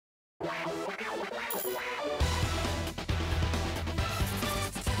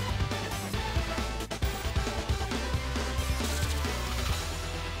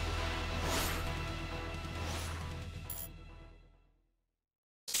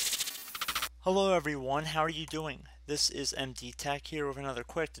Hello everyone, how are you doing? This is MD Tech here with another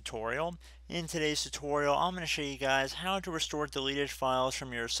quick tutorial. In today's tutorial, I'm going to show you guys how to restore deleted files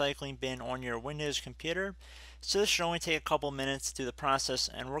from your recycling bin on your Windows computer. So this should only take a couple minutes to do the process,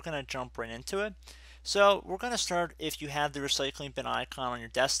 and we're going to jump right into it. So we're going to start if you have the recycling bin icon on your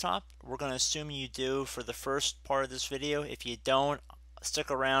desktop. We're going to assume you do for the first part of this video. If you don't, stick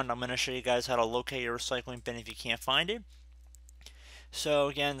around. I'm going to show you guys how to locate your recycling bin if you can't find it. So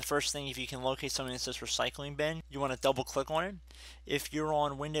again, the first thing, if you can locate something that says recycling bin, you want to double click on it. If you're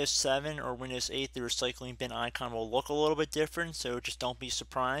on Windows 7 or Windows 8, the recycling bin icon will look a little bit different, so just don't be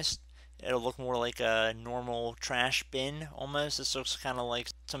surprised. It'll look more like a normal trash bin almost. This looks kind of like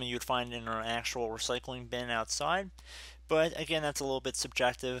something you would find in an actual recycling bin outside. But again, that's a little bit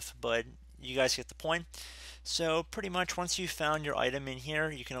subjective, but you guys get the point. So pretty much once you've found your item in here,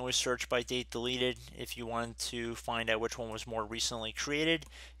 you can always search by date deleted if you wanted to find out which one was more recently created.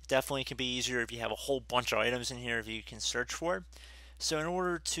 It definitely can be easier if you have a whole bunch of items in here if you can search for it. So in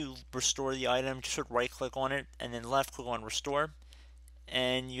order to restore the item, just right click on it and then left click on restore.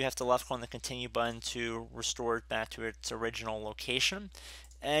 And you have to left click on the continue button to restore it back to its original location.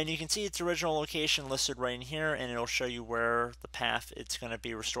 And you can see its original location listed right in here, and it'll show you where the path it's going to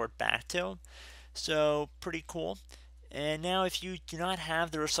be restored back to. So pretty cool. And now if you do not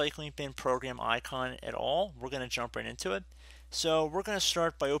have the recycling bin program icon at all, we're going to jump right into it. So we're going to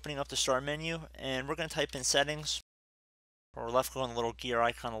start by opening up the start menu, and we're going to type in settings, or left click on the little gear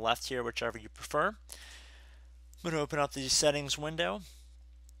icon on the left here, whichever you prefer. I'm going to open up the settings window,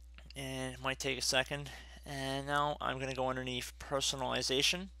 and it might take a second. And now I'm going to go underneath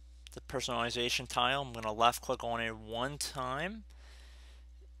personalization, the personalization tile. I'm going to left click on it one time.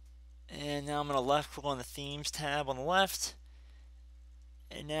 And now I'm going to left click on the themes tab on the left.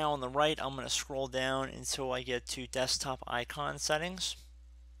 And now on the right, I'm going to scroll down until I get to desktop icon settings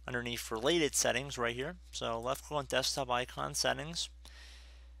underneath related settings right here. So left click on desktop icon settings.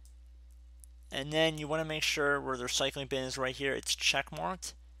 And then you want to make sure where the recycling bin is right here, it's check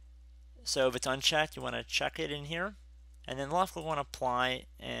marked. So if it's unchecked, you want to check it in here. And then left click on apply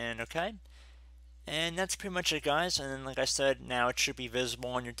and OK. And that's pretty much it, guys. And then like I said, now it should be visible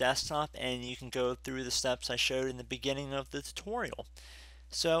on your desktop, and you can go through the steps I showed in the beginning of the tutorial.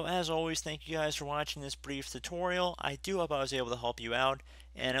 So as always, thank you guys for watching this brief tutorial. I do hope I was able to help you out,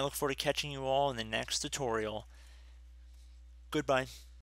 and I look forward to catching you all in the next tutorial. Goodbye.